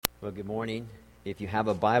Well, good morning. If you have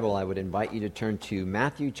a Bible, I would invite you to turn to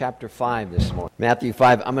Matthew chapter 5 this morning. Matthew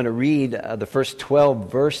 5, I'm going to read the first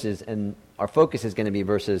 12 verses, and our focus is going to be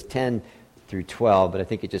verses 10 through 12, but I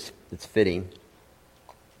think it's fitting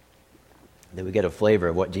that we get a flavor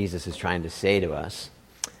of what Jesus is trying to say to us.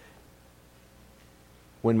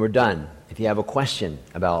 When we're done, if you have a question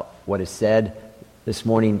about what is said this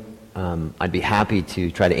morning, I'd be happy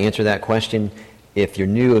to try to answer that question. If you're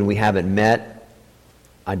new and we haven't met,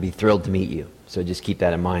 I'd be thrilled to meet you. So just keep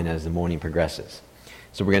that in mind as the morning progresses.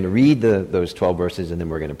 So we're going to read those 12 verses, and then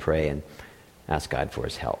we're going to pray and ask God for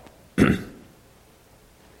his help.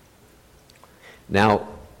 Now,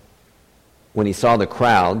 when he saw the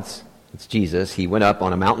crowds, it's Jesus, he went up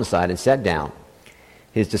on a mountainside and sat down.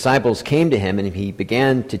 His disciples came to him, and he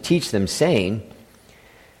began to teach them, saying,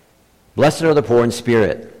 "Blessed are the poor in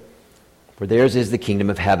spirit, for theirs is the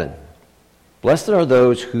kingdom of heaven. Blessed are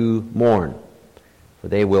those who mourn, for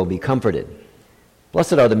they will be comforted.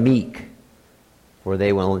 Blessed are the meek, for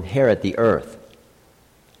they will inherit the earth.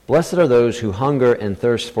 Blessed are those who hunger and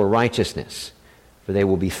thirst for righteousness, for they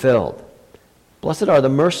will be filled. Blessed are the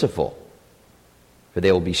merciful, for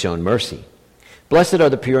they will be shown mercy. Blessed are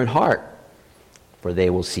the pure in heart, for they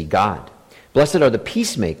will see God. Blessed are the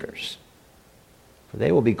peacemakers, for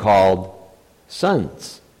they will be called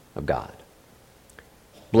sons of God.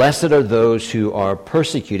 Blessed are those who are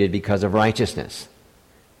persecuted because of righteousness,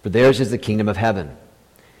 for theirs is the kingdom of heaven.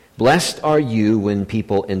 Blessed are you when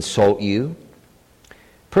people insult you,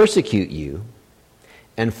 persecute you,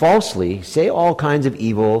 and falsely say all kinds of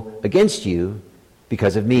evil against you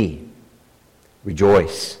because of me.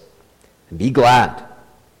 Rejoice and be glad,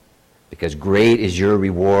 because great is your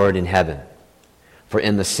reward in heaven. For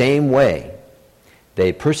in the same way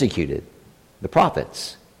they persecuted the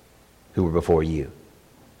prophets who were before you."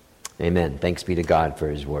 Amen. Thanks be to God for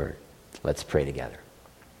his word. Let's pray together.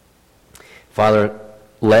 Father,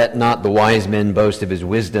 let not the wise man boast of his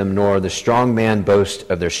wisdom, nor the strong man boast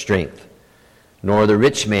of their strength, nor the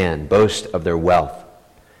rich man boast of their wealth,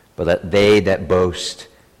 but let they that boast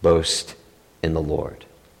in the Lord.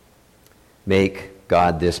 Make,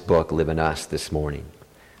 God, this book live in us this morning.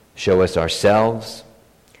 Show us ourselves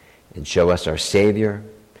and show us our Savior,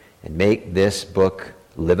 and make this book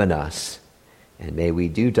live in us, and may we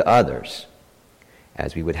do to others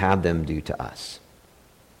as we would have them do to us.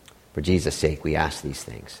 For Jesus' sake, we ask these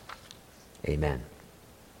things. Amen.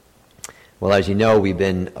 Well, as you know, we've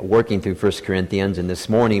been working through 1 Corinthians, and this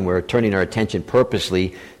morning we're turning our attention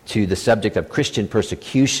purposely to the subject of Christian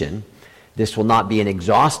persecution. This will not be an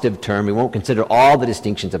exhaustive term. We won't consider all the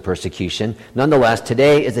distinctions of persecution. Nonetheless,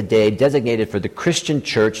 today is a day designated for the Christian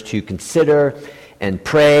church to consider and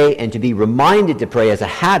pray, and to be reminded to pray as a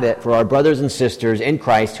habit for our brothers and sisters in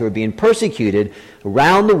Christ who are being persecuted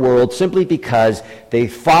around the world simply because they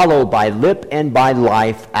follow by lip and by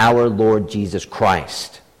life our Lord Jesus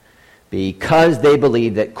Christ. Because they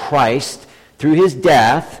believe that Christ, through his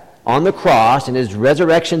death on the cross and his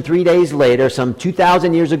resurrection 3 days later, some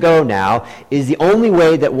 2,000 years ago now, is the only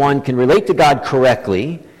way that one can relate to God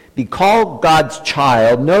correctly, be called God's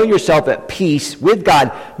child, know yourself at peace with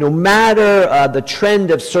God, no matter the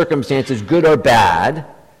trend of circumstances, good or bad,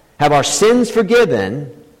 have our sins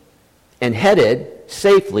forgiven, and headed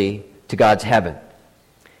safely to God's heaven.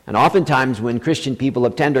 And oftentimes when Christian people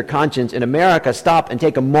of tender conscience in America stop and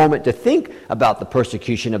take a moment to think about the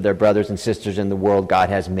persecution of their brothers and sisters in the world God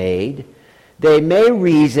has made, they may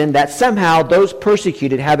reason that somehow those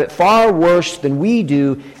persecuted have it far worse than we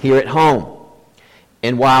do here at home.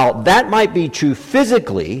 And while that might be true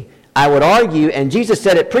physically, I would argue, and Jesus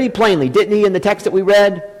said it pretty plainly, didn't he, in the text that we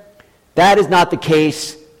read? That is not the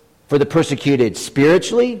case for the persecuted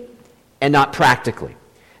spiritually and not practically.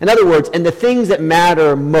 In other words, in the things that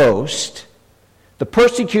matter most, the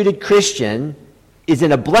persecuted Christian is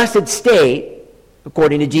in a blessed state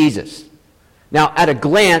according to Jesus. Now, at a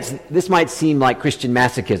glance, this might seem like Christian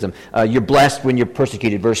masochism. You're blessed when you're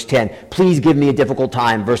persecuted, verse 10. Please give me a difficult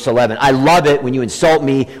time, verse 11. I love it when you insult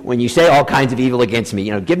me, when you say all kinds of evil against me.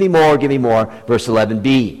 Give me more, verse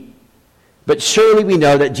 11b. But surely we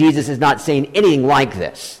know that Jesus is not saying anything like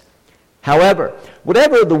this. However,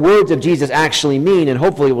 whatever the words of Jesus actually mean, and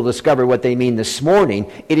hopefully we'll discover what they mean this morning,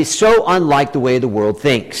 it is so unlike the way the world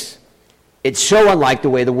thinks. It's so unlike the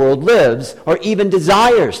way the world lives, or even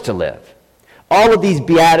desires to live. All of these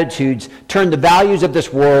Beatitudes turn the values of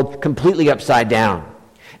this world completely upside down.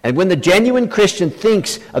 And when the genuine Christian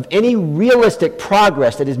thinks of any realistic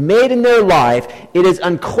progress that is made in their life, it is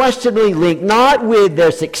unquestionably linked not with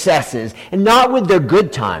their successes and not with their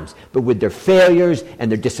good times, but with their failures and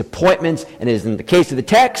their disappointments, and as in the case of the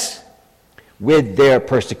text, with their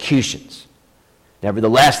persecutions.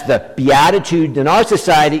 Nevertheless, the beatitude in our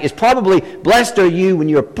society is probably, blessed are you when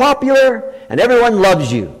you're popular and everyone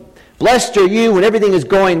loves you. Blessed are you when everything is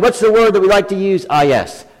going, what's the word that we like to use? Ah,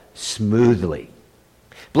 yes, smoothly.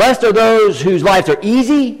 Blessed are those whose lives are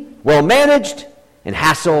easy, well-managed, and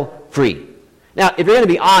hassle-free. Now, if you're going to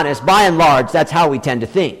be honest, by and large, that's how we tend to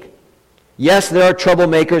think. Yes, there are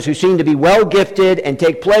troublemakers who seem to be well-gifted and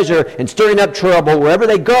take pleasure in stirring up trouble wherever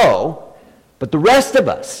they go, but the rest of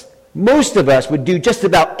us, most of us, would do just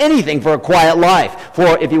about anything for a quiet life,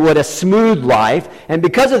 for, if you would, a smooth life, and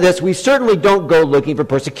because of this, we certainly don't go looking for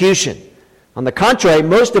persecution. On the contrary,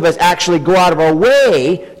 most of us actually go out of our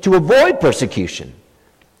way to avoid persecution.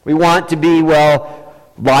 We want to be, well,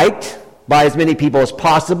 liked by as many people as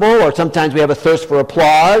possible, or sometimes we have a thirst for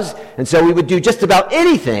applause, and so we would do just about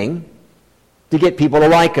anything to get people to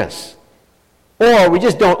like us. Or we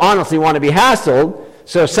just don't honestly want to be hassled,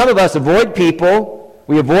 so some of us avoid people.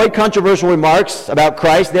 We avoid controversial remarks about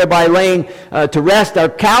Christ, thereby laying to rest our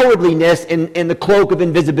cowardliness in the cloak of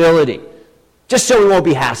invisibility, just so we won't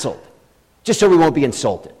be hassled, just so we won't be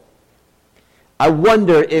insulted. I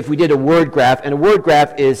wonder if we did a word graph, and a word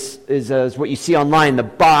graph is what you see online, the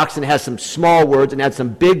box, and it has some small words and it has some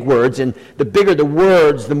big words, and the bigger the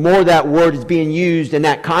words, the more that word is being used in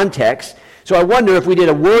that context. So I wonder if we did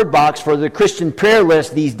a word box for the Christian prayer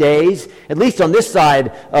list these days, at least on this side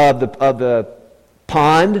of the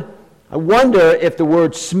pond, I wonder if the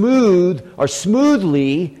word smooth or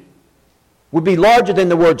smoothly would be larger than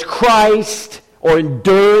the words Christ or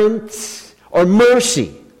endurance or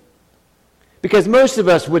mercy. Because most of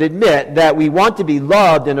us would admit that we want to be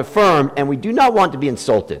loved and affirmed, and we do not want to be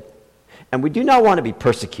insulted, and we do not want to be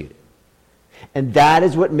persecuted. And that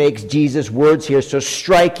is what makes Jesus' words here so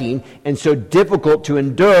striking and so difficult to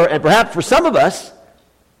endure, and perhaps for some of us,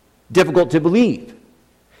 difficult to believe.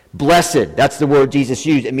 Blessed, that's the word Jesus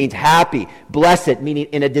used. It means happy. Blessed, meaning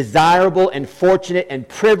in a desirable and fortunate and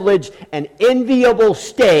privileged and enviable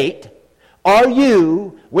state are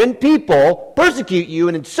you when people persecute you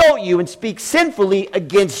and insult you and speak sinfully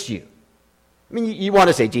against you. I mean, you want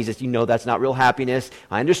to say, Jesus, you know that's not real happiness.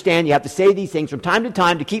 I understand you have to say these things from time to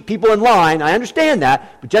time to keep people in line. I understand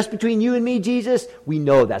that. But just between you and me, Jesus, we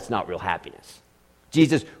know that's not real happiness.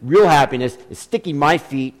 Jesus, real happiness is sticking my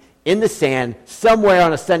feet in the sand somewhere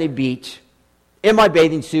on a sunny beach in my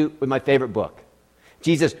bathing suit with my favorite book.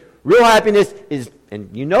 Jesus, real happiness is,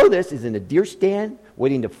 and you know this, is in a deer stand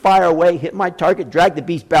waiting to fire away, hit my target, drag the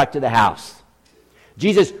beast back to the house.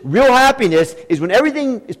 Jesus, real happiness is when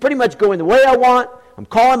everything is pretty much going the way I want. I'm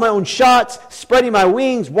calling my own shots, spreading my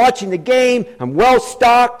wings, watching the game. I'm well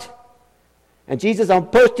stocked. And Jesus, I'm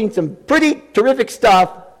posting some pretty terrific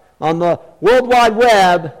stuff on the World Wide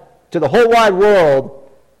Web to the whole wide world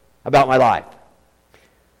about my life.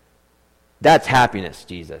 That's happiness,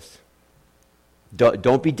 Jesus.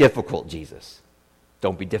 Don't be difficult, Jesus.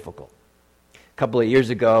 Don't be difficult. A couple of years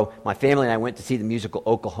ago, my family and I went to see the musical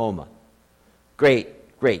Oklahoma.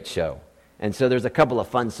 Great show. And so there's a couple of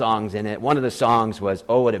fun songs in it. One of the songs was,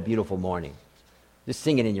 "Oh, What a Beautiful Morning." Just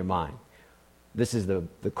sing it in your mind. This is the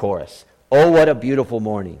chorus. Oh, what a beautiful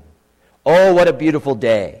morning. Oh, what a beautiful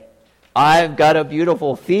day. I've got a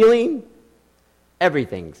beautiful feeling.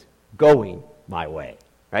 Everything's going my way.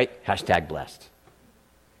 Right? Hashtag blessed.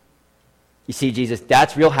 You see, Jesus,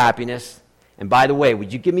 that's real happiness. And by the way,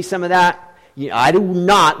 would you give me some of that? I do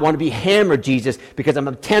not want to be hammered, Jesus, because I'm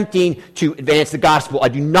attempting to advance the gospel. I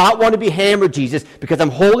do not want to be hammered, Jesus, because I'm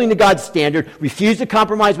holding to God's standard, refuse to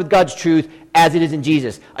compromise with God's truth as it is in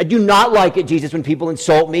Jesus. I do not like it, Jesus, when people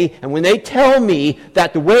insult me and when they tell me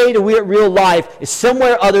that the way to real life is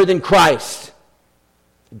somewhere other than Christ.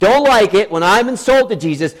 Don't like it when I'm insulted,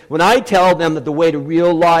 Jesus, when I tell them that the way to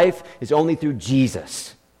real life is only through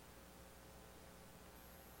Jesus.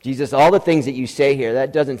 Jesus, all the things that you say here,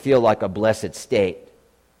 that doesn't feel like a blessed state.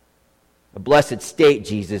 A blessed state,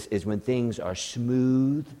 Jesus, is when things are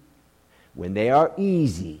smooth, when they are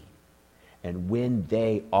easy, and when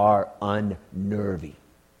they are unnerving.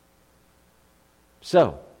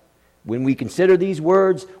 So, when we consider these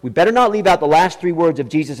words, we better not leave out the last three words of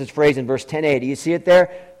Jesus' phrase in verse 10a. Do you see it there?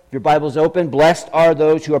 If your Bible's open, blessed are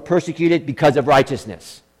those who are persecuted because of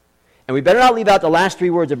righteousness. And we better not leave out the last three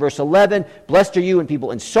words of verse 11. Blessed are you when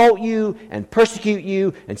people insult you and persecute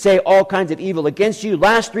you and say all kinds of evil against you.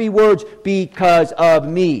 Last three words, because of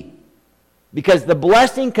me. Because the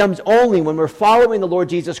blessing comes only when we're following the Lord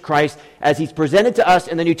Jesus Christ as he's presented to us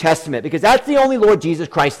in the New Testament. Because that's the only Lord Jesus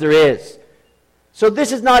Christ there is. So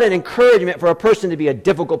this is not an encouragement for a person to be a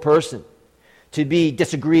difficult person, to be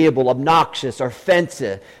disagreeable, obnoxious, or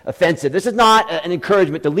offensive. This is not an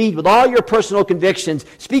encouragement to lead with all your personal convictions,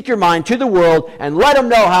 speak your mind to the world, and let them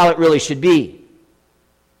know how it really should be.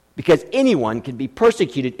 because anyone can be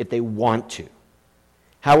persecuted if they want to.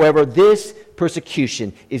 However, this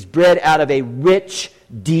persecution is bred out of a rich,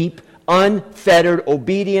 deep, unfettered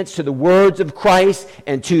obedience to the words of Christ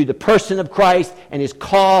and to the person of Christ and his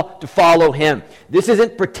call to follow him. This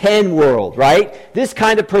isn't pretend world, right? This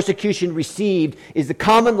kind of persecution received is the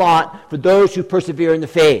common lot for those who persevere in the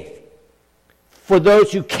faith. For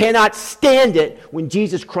those who cannot stand it when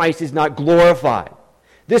Jesus Christ is not glorified.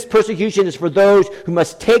 This persecution is for those who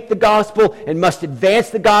must take the gospel and must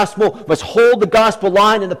advance the gospel, must hold the gospel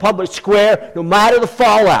line in the public square, no matter the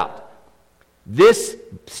fallout. This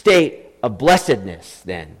state of blessedness,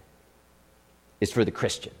 then, is for the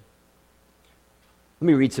Christian. Let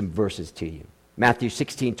me read some verses to you. Matthew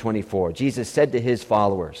 16:24. Jesus said to his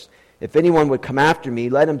followers, "If anyone would come after me,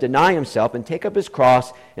 let him deny himself and take up his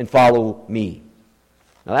cross and follow me."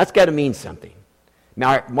 Now that's got to mean something.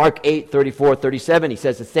 Mark 8:34-37, he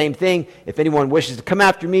says the same thing. If anyone wishes to come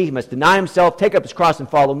after me, he must deny himself, take up his cross and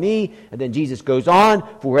follow me. And then Jesus goes on,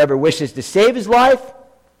 "For whoever wishes to save his life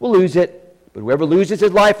will lose it. But whoever loses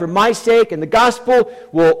his life for my sake and the gospel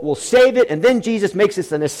will save it." And then Jesus makes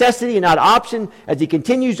this a necessity and not an option as he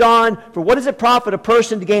continues on. "For what does it profit a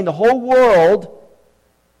person to gain the whole world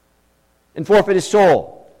and forfeit his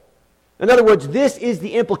soul?" In other words, this is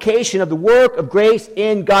the implication of the work of grace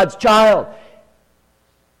in God's child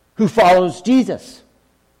who follows Jesus.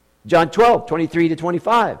 John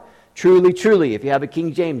 12:23-25. "Truly, truly," if you have a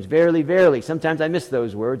King James, "verily, verily," sometimes I miss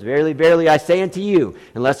those words, "verily, verily, I say unto you,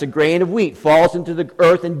 unless a grain of wheat falls into the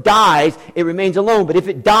earth and dies, it remains alone. But if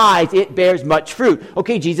it dies, it bears much fruit."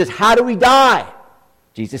 Okay, Jesus, how do we die?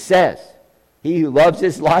 Jesus says, "He who loves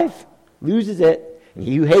his life loses it, and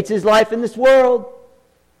he who hates his life in this world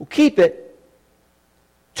will keep it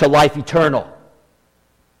to life eternal."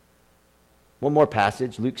 One more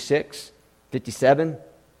passage, Luke 6:57.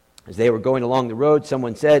 As they were going along the road,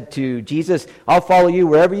 someone said to Jesus, "I'll follow you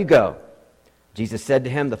wherever you go." Jesus said to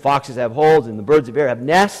him, "The foxes have holes and the birds of air have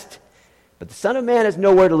nests, but the Son of Man has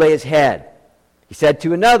nowhere to lay his head." He said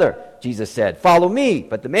to another, Jesus said, "Follow me."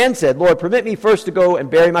 But the man said, "Lord, permit me first to go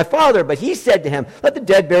and bury my father." But he said to him, "Let the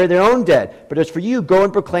dead bury their own dead. But as for you, go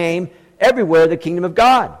and proclaim everywhere the kingdom of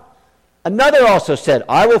God." Another also said,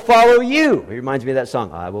 "I will follow you." It reminds me of that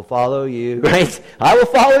song, "I will follow you," right? "I will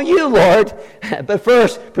follow you, Lord. But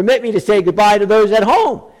first, permit me to say goodbye to those at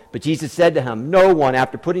home." But Jesus said to him, "No one,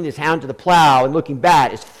 after putting his hand to the plow and looking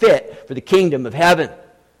back, is fit for the kingdom of heaven."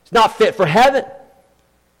 It's not fit for heaven.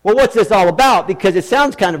 Well, what's this all about? Because it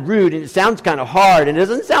sounds kind of rude and it sounds kind of hard, and it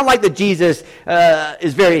doesn't sound like that Jesus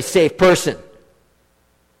is a very safe person.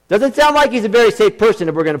 Doesn't sound like he's a very safe person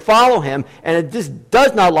if we're going to follow him. And it just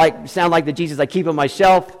does not sound like the Jesus I keep on my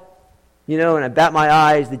shelf, and I bat my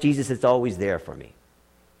eyes, the Jesus that's always there for me.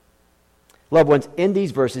 Loved ones, in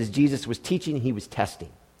these verses, Jesus was teaching, he was testing.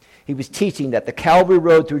 He was teaching that the Calvary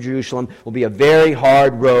road through Jerusalem will be a very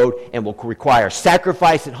hard road and will require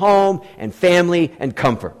sacrifice at home and family and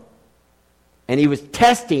comfort. And he was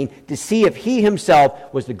testing to see if he himself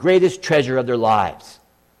was the greatest treasure of their lives.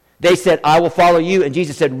 They said, "I will follow you." And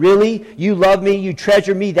Jesus said, "Really? You love me? You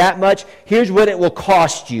treasure me that much? Here's what it will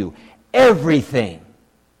cost you. Everything."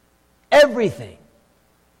 Everything.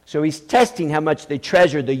 So he's testing how much they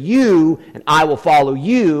treasure the "you" and "I will follow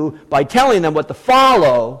you" by telling them what the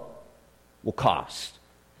follow will cost.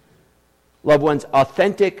 Loved ones,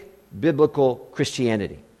 authentic biblical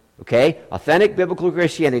Christianity. Okay? Authentic biblical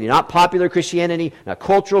Christianity. Not popular Christianity, not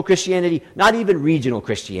cultural Christianity, not even regional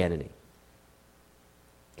Christianity.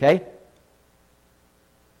 Okay?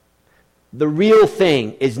 The real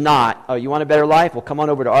thing is not, "Oh, you want a better life? Well, come on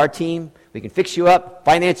over to our team. We can fix you up,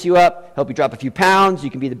 finance you up, help you drop a few pounds. You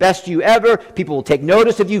can be the best you ever. People will take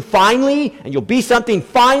notice of you finally, and you'll be something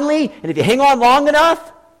finally. And if you hang on long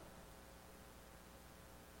enough,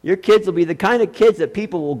 your kids will be the kind of kids that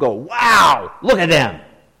people will go, 'Wow, look at them.'"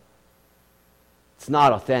 It's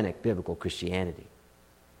not authentic biblical Christianity.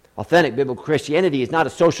 Authentic biblical Christianity is not a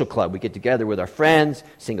social club. We get together with our friends,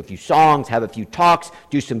 sing a few songs, have a few talks,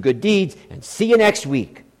 do some good deeds, and see you next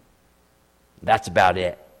week. That's about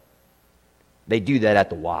it. They do that at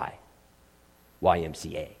the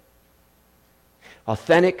YMCA.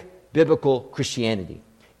 Authentic biblical Christianity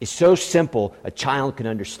is so simple a child can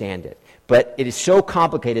understand it. But it is so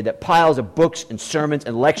complicated that piles of books and sermons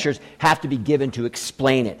and lectures have to be given to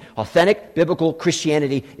explain it. Authentic biblical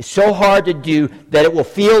Christianity is so hard to do that it will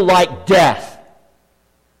feel like death.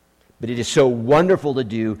 But it is so wonderful to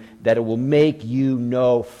do that it will make you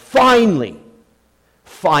know finally,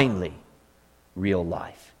 real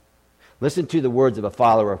life. Listen to the words of a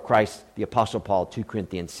follower of Christ, the Apostle Paul, 2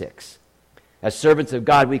 Corinthians 6. As servants of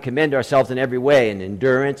God, we commend ourselves in every way, in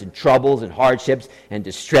endurance, and troubles, and hardships, and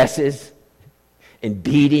distresses, and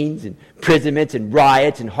beatings, and imprisonments, and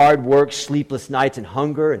riots, and hard work, sleepless nights, and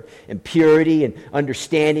hunger, and purity, and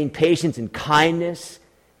understanding, patience, and kindness,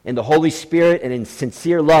 in the Holy Spirit, and in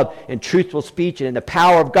sincere love, and truthful speech, and in the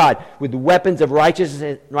power of God, with the weapons of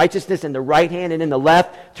righteousness in the right hand and in the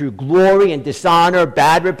left, through glory and dishonor,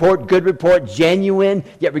 bad report, good report, genuine,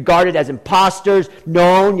 yet regarded as impostors,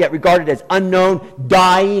 known, yet regarded as unknown,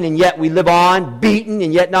 dying, and yet we live on, beaten,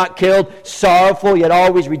 and yet not killed, sorrowful, yet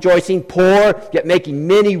always rejoicing, poor, yet making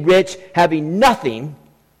many rich, having nothing,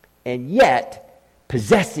 and yet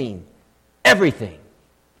possessing everything.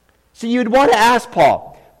 So you'd want to ask Paul,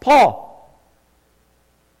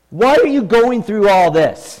 why are you going through all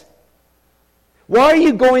this? Why are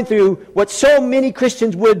you going through what so many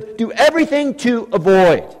Christians would do everything to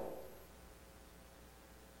avoid?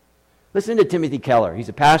 Listen to Timothy Keller. He's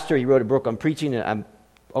a pastor. He wrote a book on preaching, and I'm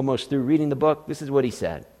almost through reading the book. This is what he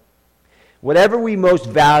said. Whatever we most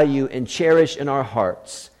value and cherish in our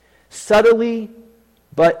hearts, subtly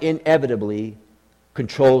but inevitably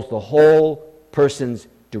controls the whole person's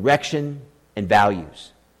direction and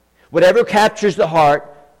values. Whatever captures the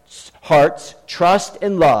heart's trust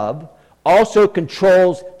and love also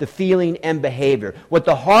controls the feeling and behavior. What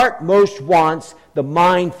the heart most wants, the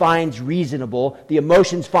mind finds reasonable, the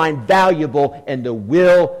emotions find valuable, and the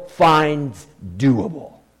will finds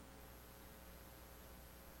doable.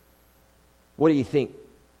 What do you think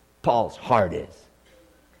Paul's heart is?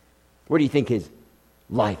 Where do you think his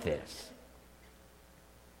life is?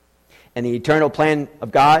 And the eternal plan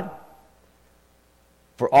of God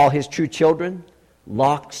for all his true children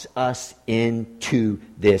locks us into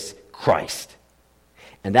this Christ.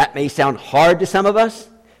 And that may sound hard to some of us,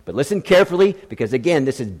 but listen carefully, because again,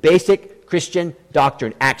 this is basic Christian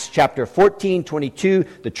doctrine. Acts chapter 14, 22,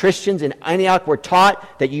 the Christians in Antioch were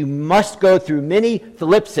taught that you must go through many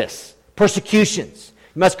thlipsis, persecutions.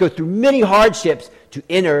 You must go through many hardships to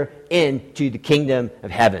enter into the kingdom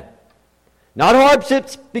of heaven. Not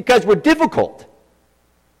hardships because we're difficult,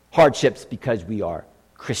 hardships because we are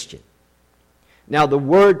Christian. Now, the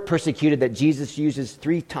word persecuted that Jesus uses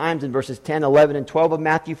 3 times in verses 10, 11, and 12 of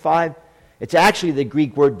Matthew 5, it's actually the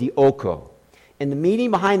Greek word dioko. And the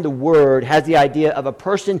meaning behind the word has the idea of a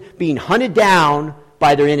person being hunted down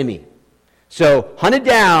by their enemy. So, hunted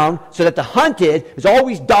down so that the hunted is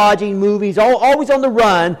always dodging, moving, always on the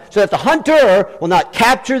run, so that the hunter will not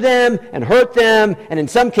capture them and hurt them, and in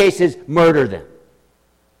some cases, murder them.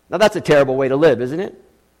 Now, that's a terrible way to live, isn't it?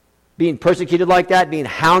 Being persecuted like that, being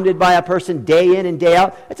hounded by a person day in and day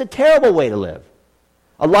out, that's a terrible way to live.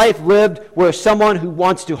 A life lived where someone who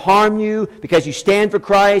wants to harm you because you stand for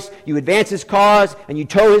Christ, you advance his cause, and you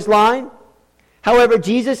toe his line. However,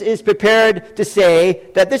 Jesus is prepared to say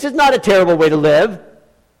that this is not a terrible way to live.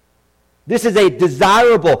 This is a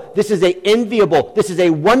desirable, this is a enviable, this is a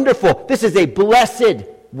wonderful, this is a blessed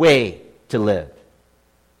way to live.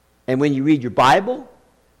 And when you read your Bible,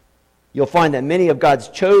 you'll find that many of God's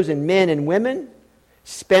chosen men and women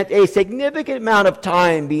spent a significant amount of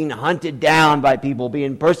time being hunted down by people,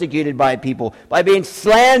 being persecuted by people, by being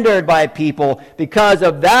slandered by people because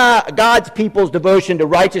of that, God's people's devotion to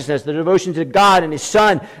righteousness, their devotion to God and his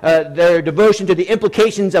Son, their devotion to the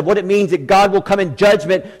implications of what it means that God will come in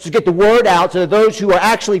judgment, so get the word out so that those who are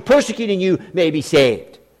actually persecuting you may be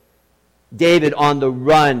saved. David on the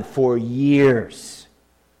run for years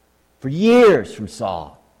from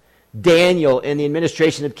Saul. Daniel in the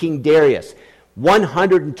administration of King Darius.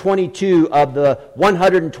 122 of the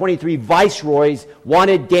 123 viceroys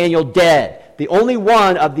wanted Daniel dead. The only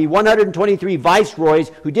one of the 123 viceroys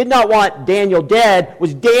who did not want Daniel dead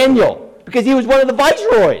was Daniel, because he was one of the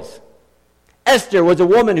viceroys. Esther was a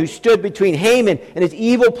woman who stood between Haman and his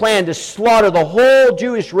evil plan to slaughter the whole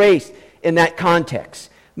Jewish race in that context.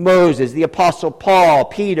 Moses, the Apostle Paul,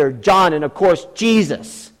 Peter, John, and of course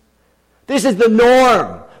Jesus. This is the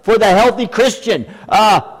norm for the healthy Christian,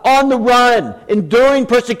 on the run, enduring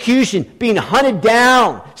persecution, being hunted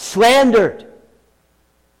down, slandered.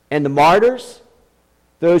 And the martyrs,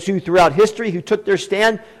 those who throughout history who took their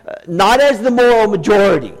stand, not as the moral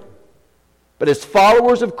majority, but as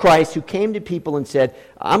followers of Christ who came to people and said,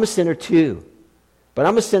 I'm a sinner too, but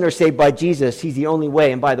I'm a sinner saved by Jesus. He's the only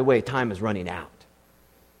way, and by the way, time is running out.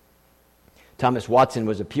 Thomas Watson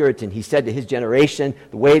was a Puritan. He said to his generation,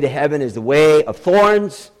 the way to heaven is the way of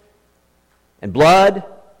thorns and blood.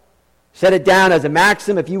 Set it down as a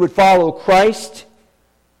maxim. If you would follow Christ,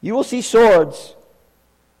 you will see swords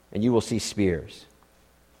and you will see spears.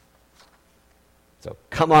 So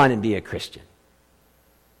come on and be a Christian.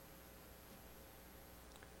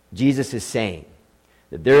 Jesus is saying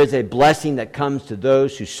that there is a blessing that comes to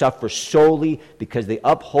those who suffer solely because they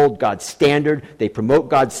uphold God's standard, they promote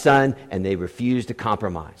God's Son, and they refuse to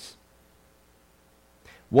compromise.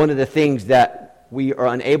 One of the things that we are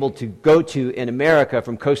unable to go to in America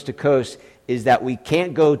from coast to coast is that we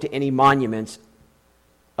can't go to any monuments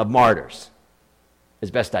of martyrs,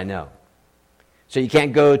 as best I know. So you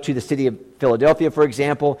can't go to the city of Philadelphia, for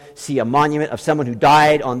example, see a monument of someone who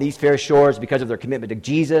died on these fair shores because of their commitment to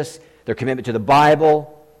Jesus, their commitment to the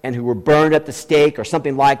Bible, and who were burned at the stake or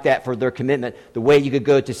something like that for their commitment, the way you could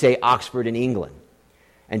go to, say, Oxford in England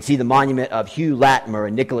and see the monument of Hugh Latimer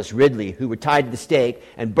and Nicholas Ridley, who were tied to the stake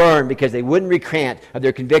and burned because they wouldn't recant of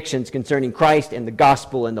their convictions concerning Christ and the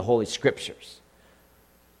gospel and the Holy Scriptures.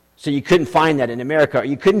 So you couldn't find that in America. Or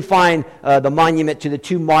you couldn't find the monument to the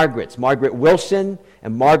two Margarets, Margaret Wilson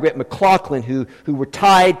and Margaret McLaughlin, who were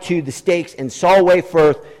tied to the stakes in Solway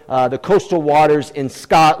Firth, the coastal waters in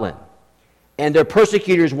Scotland. And their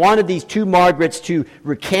persecutors wanted these two Margarets to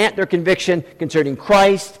recant their conviction concerning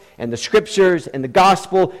Christ and the Scriptures and the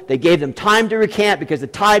gospel. They gave them time to recant because the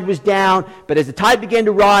tide was down. But as the tide began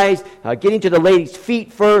to rise, getting to the ladies'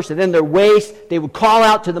 feet first and then their waist, they would call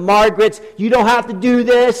out to the Margarets, "You don't have to do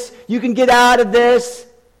this. You can get out of this."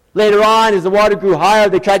 Later on, as the water grew higher,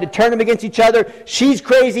 they tried to turn them against each other. "She's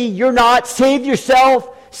crazy. You're not. Save yourself.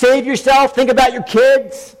 Save yourself. Think about your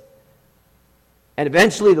kids." And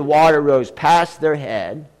eventually the water rose past their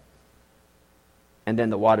head, and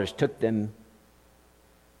then the waters took them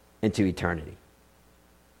into eternity.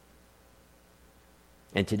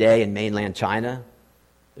 And today in mainland China,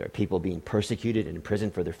 there are people being persecuted and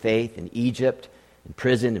imprisoned for their faith. In Egypt,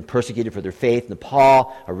 imprisoned and persecuted for their faith.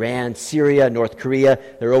 Nepal, Iran, Syria, North Korea.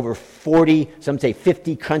 There are over 40, some say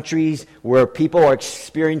 50 countries where people are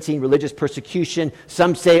experiencing religious persecution.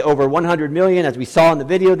 Some say over 100 million, as we saw in the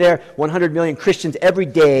video there, 100 million Christians every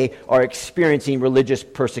day are experiencing religious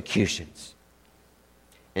persecutions.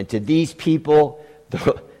 And to these people,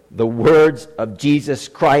 the words of Jesus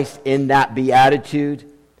Christ in that beatitude,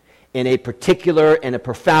 in a particular and a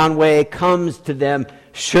profound way, comes to them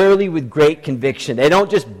surely with great conviction. They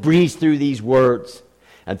don't just breeze through these words.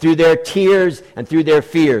 And through their tears and through their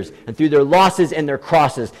fears and through their losses and their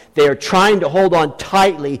crosses, they are trying to hold on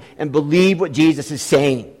tightly and believe what Jesus is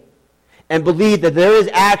saying. And believe that there is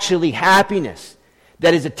actually happiness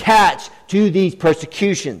that is attached to these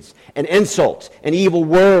persecutions and insults and evil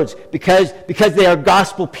words because they are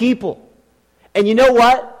gospel people. And you know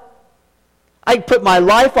what? I put my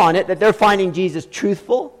life on it that they're finding Jesus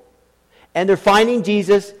truthful and they're finding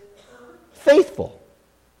Jesus faithful.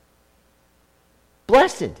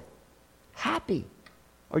 Blessed, happy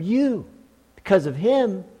are you because of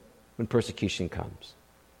him when persecution comes.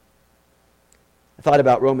 I thought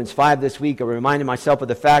about Romans 5 this week. I reminded myself of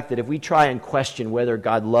the fact that if we try and question whether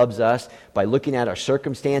God loves us by looking at our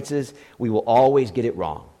circumstances, we will always get it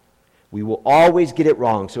wrong. We will always get it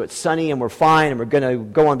wrong. So it's sunny and we're fine and we're going to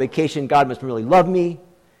go on vacation. God must really love me.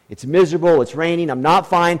 It's miserable. It's raining. I'm not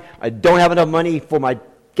fine. I don't have enough money for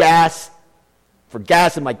gas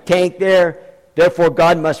in my tank there. Therefore,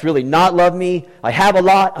 God must really not love me. I have a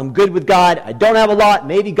lot. I'm good with God. I don't have a lot.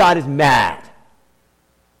 Maybe God is mad.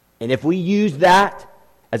 And if we use that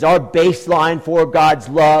as our baseline for God's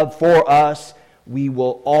love for us, we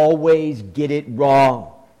will always get it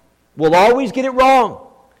wrong. We'll always get it wrong.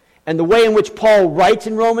 And the way in which Paul writes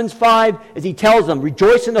in Romans 5 is he tells them,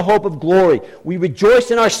 rejoice in the hope of glory. We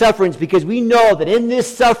rejoice in our sufferings because we know that in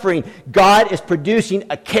this suffering, God is producing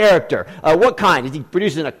a character. What kind? Is he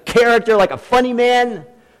producing a character like a funny man?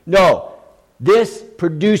 No. This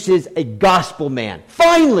produces a gospel man.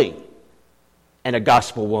 Finally! And a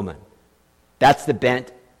gospel woman. That's the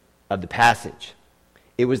bent of the passage.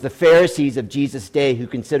 It was the Pharisees of Jesus' day who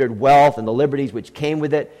considered wealth and the liberties which came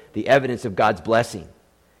with it the evidence of God's blessing.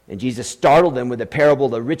 And Jesus startled them with the parable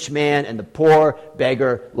of the rich man and the poor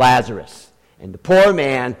beggar Lazarus. And the poor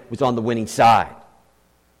man was on the winning side.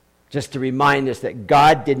 Just to remind us that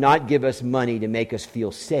God did not give us money to make us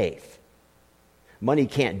feel safe. Money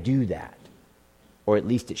can't do that. Or at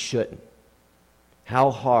least it shouldn't. How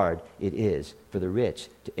hard it is for the rich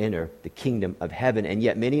to enter the kingdom of heaven. And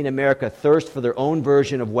yet many in America thirst for their own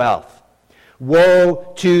version of wealth.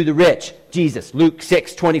 Woe to the rich. Jesus, Luke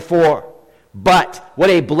 6:24. But what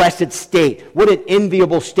a blessed state. What an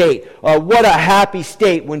enviable state. What a happy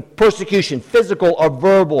state when persecution, physical or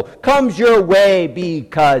verbal, comes your way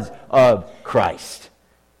because of Christ.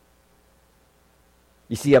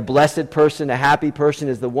 You see, a blessed person, a happy person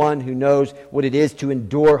is the one who knows what it is to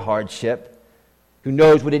endure hardship, who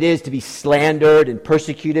knows what it is to be slandered and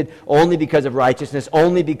persecuted only because of righteousness,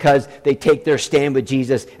 only because they take their stand with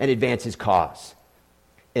Jesus and advance his cause.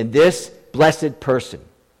 And this blessed person,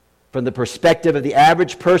 from the perspective of the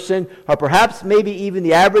average person, or perhaps maybe even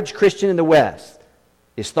the average Christian in the West,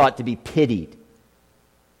 is thought to be pitied,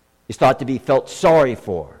 is thought to be felt sorry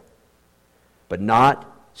for. But not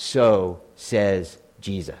so, says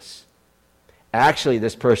Jesus. Actually,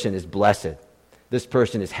 this person is blessed. This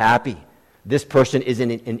person is happy. This person is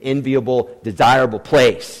in an enviable, desirable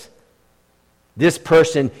place. This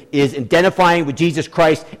person is identifying with Jesus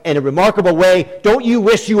Christ in a remarkable way. Don't you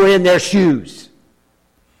wish you were in their shoes?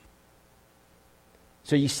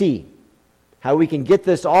 So you see how we can get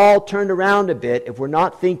this all turned around a bit if we're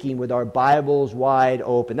not thinking with our Bibles wide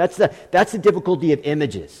open. That's the difficulty of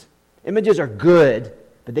images. Images are good,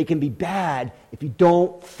 but they can be bad if you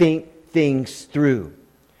don't think things through.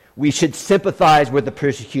 We should sympathize with the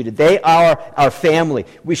persecuted. They are our family.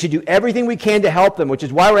 We should do everything we can to help them, which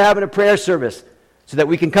is why we're having a prayer service, so that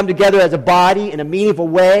we can come together as a body in a meaningful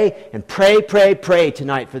way and pray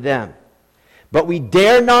tonight for them. But we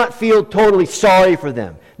dare not feel totally sorry for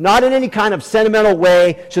them. Not in any kind of sentimental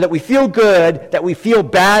way so that we feel good, that we feel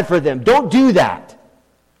bad for them. Don't do that.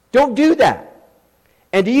 Don't do that.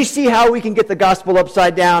 And do you see how we can get the gospel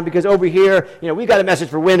upside down? Because over here, we got a message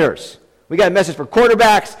for winners. We got a message for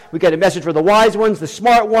quarterbacks. We got a message for the wise ones, the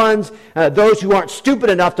smart ones, those who aren't stupid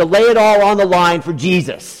enough to lay it all on the line for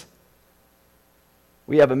Jesus.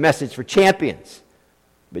 We have a message for champions.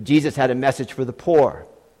 But Jesus had a message for the poor,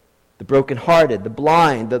 the brokenhearted, the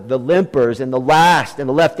blind, the limpers, and the last and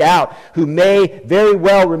the left out, who may very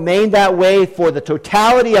well remain that way for the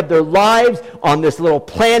totality of their lives on this little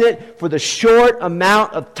planet for the short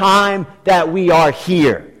amount of time that we are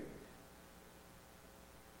here.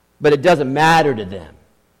 But it doesn't matter to them,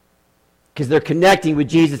 because they're connecting with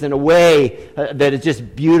Jesus in a way that is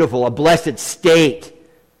just beautiful, a blessed state.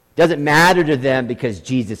 It doesn't matter to them because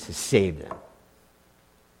Jesus has saved them.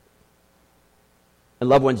 And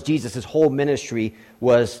loved ones, Jesus' whole ministry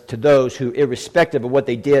was to those who, irrespective of what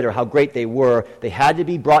they did or how great they were, they had to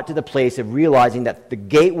be brought to the place of realizing that the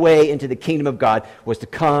gateway into the kingdom of God was to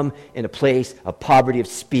come in a place of poverty of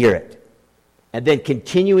spirit. And then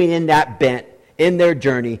continuing in that bent in their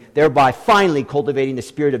journey, thereby finally cultivating the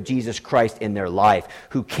Spirit of Jesus Christ in their life,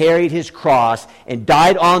 who carried his cross and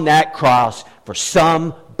died on that cross for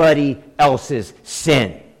somebody else's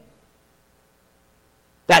sin.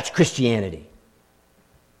 That's Christianity.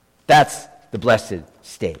 That's the blessed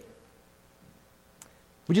state.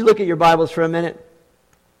 Would you look at your Bibles for a minute?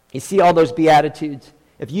 You see all those Beatitudes?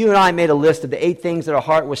 If you and I made a list of the 8 things that our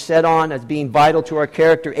heart was set on as being vital to our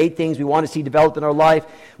character, 8 things we want to see developed in our life,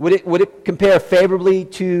 would it compare favorably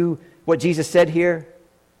to what Jesus said here?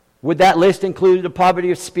 Would that list include a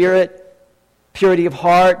poverty of spirit, purity of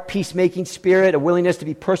heart, peacemaking spirit, a willingness to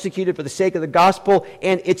be persecuted for the sake of the gospel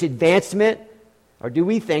and its advancement? Or do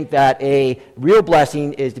we think that a real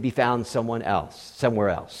blessing is to be found somewhere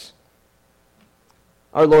else?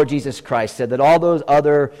 Our Lord Jesus Christ said that all those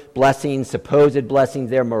other blessings, supposed blessings,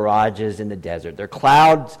 they're mirages in the desert. They're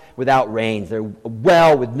clouds without rains. They're a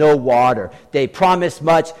well with no water. They promise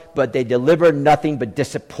much, but they deliver nothing but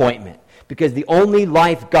disappointment. Because the only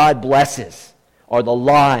life God blesses are the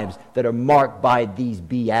lives that are marked by these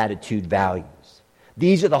beatitude values.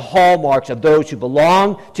 These are the hallmarks of those who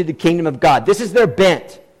belong to the kingdom of God. This is their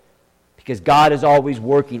bent, because God is always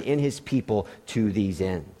working in his people to these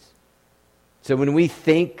ends. So when we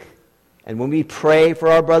think and when we pray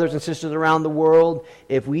for our brothers and sisters around the world,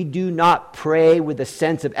 if we do not pray with a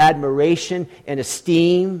sense of admiration and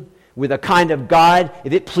esteem, with a kind of God,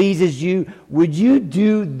 if it pleases you, would you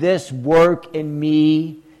do this work in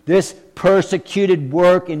me, this persecuted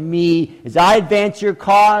work in me, as I advance your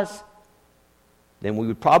cause? Then we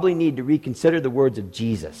would probably need to reconsider the words of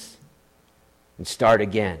Jesus and start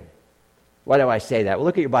again. Why do I say that? Well,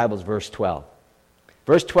 look at your Bibles, verse 12.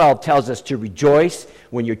 Verse 12 tells us to rejoice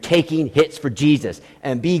when you're taking hits for Jesus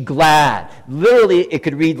and be glad. Literally, it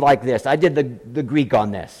could read like this. I did the Greek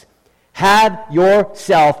on this. Have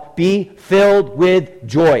yourself be filled with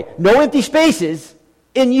joy. No empty spaces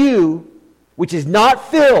in you, which is not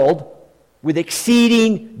filled with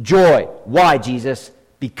exceeding joy. Why, Jesus?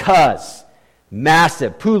 Because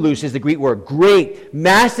massive, poulos is the Greek word, great,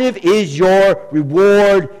 massive is your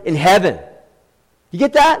reward in heaven. You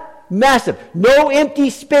get that? Massive. No empty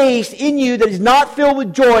space in you that is not filled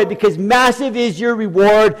with joy, because massive is your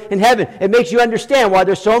reward in heaven. It makes you understand why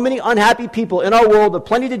there's so many unhappy people in our world with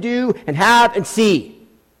plenty to do and have and see.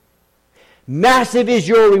 Massive is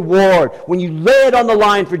your reward when you lay it on the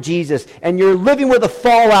line for Jesus and you're living with the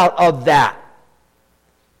fallout of that.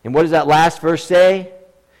 And what does that last verse say?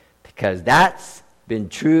 Because that's been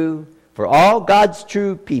true for all God's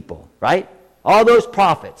true people, right? All those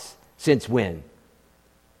prophets, since when?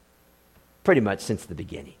 pretty much since the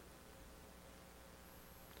beginning.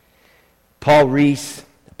 Paul Reese,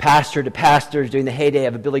 pastor to pastors during the heyday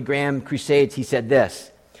of the Billy Graham crusades, he said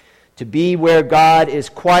this: "To be where God is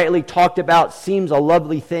quietly talked about seems a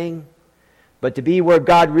lovely thing, but to be where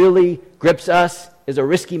God really grips us is a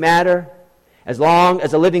risky matter. As long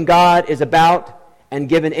as a living God is about and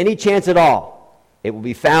given any chance at all, it will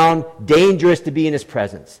be found dangerous to be in his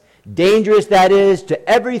presence. Dangerous, that is, to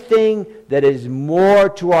everything that is more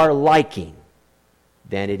to our liking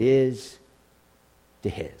than it is to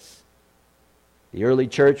his." The early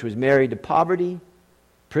church was married to poverty,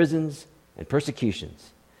 prisons, and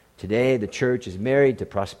persecutions. Today, the church is married to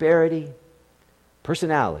prosperity,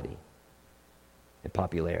 personality, and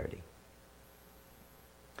popularity.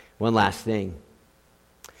 One last thing.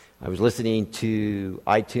 I was listening to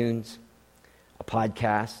iTunes, a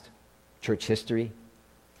podcast, church history.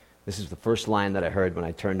 This is the first line that I heard when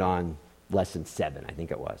I turned on lesson 7, I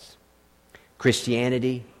think it was.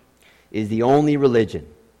 "Christianity is the only religion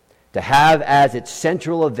to have as its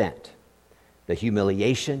central event the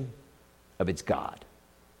humiliation of its God."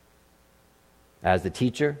 As the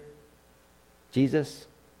teacher, Jesus,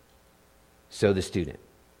 so the student,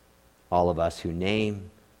 all of us who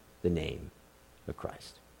name the name of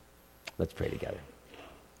Christ. Let's pray together.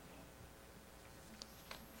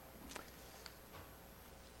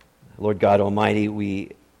 Lord God Almighty,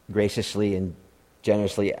 we graciously and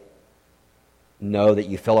generously know that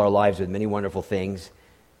you fill our lives with many wonderful things.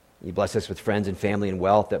 You bless us with friends and family and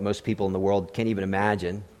wealth that most people in the world can't even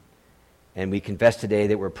imagine. And we confess today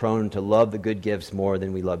that we're prone to love the good gifts more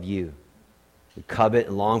than we love you. We covet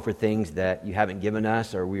and long for things that you haven't given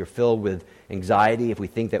us, or we are filled with anxiety if we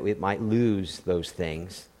think that we might lose those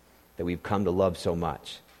things that we've come to love so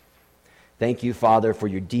much. Thank you, Father, for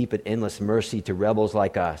your deep and endless mercy to rebels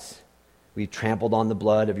like us. We've trampled on the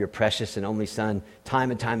blood of your precious and only Son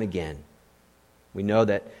time and time again. We know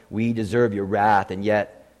that we deserve your wrath, and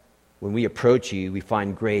yet when we approach you, we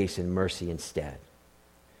find grace and mercy instead.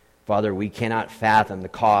 Father, we cannot fathom the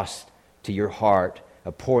cost to your heart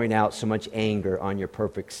of pouring out so much anger on your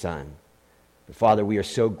perfect Son. But Father, we are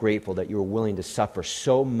so grateful that you are willing to suffer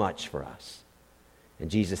so much for us. And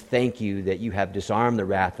Jesus, thank you that you have disarmed the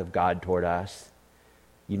wrath of God toward us.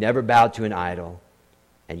 You never bowed to an idol,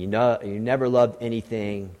 and you never loved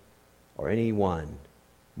anything or anyone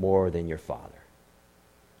more than your Father.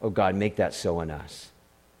 Oh God, make that so in us.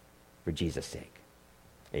 For Jesus' sake,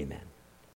 amen.